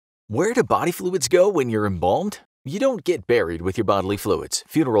Where do body fluids go when you're embalmed? You don't get buried with your bodily fluids.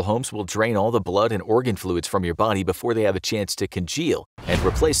 Funeral homes will drain all the blood and organ fluids from your body before they have a chance to congeal and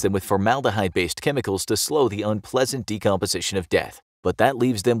replace them with formaldehyde-based chemicals to slow the unpleasant decomposition of death. But that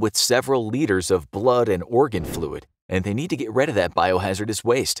leaves them with several liters of blood and organ fluid, and they need to get rid of that biohazardous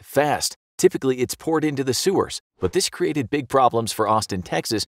waste fast. Typically, it's poured into the sewers, but this created big problems for Austin,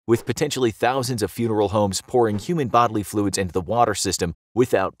 Texas, with potentially thousands of funeral homes pouring human bodily fluids into the water system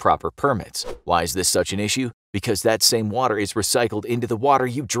without proper permits. Why is this such an issue? Because that same water is recycled into the water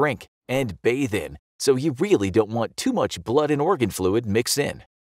you drink and bathe in, so you really don't want too much blood and organ fluid mixed in.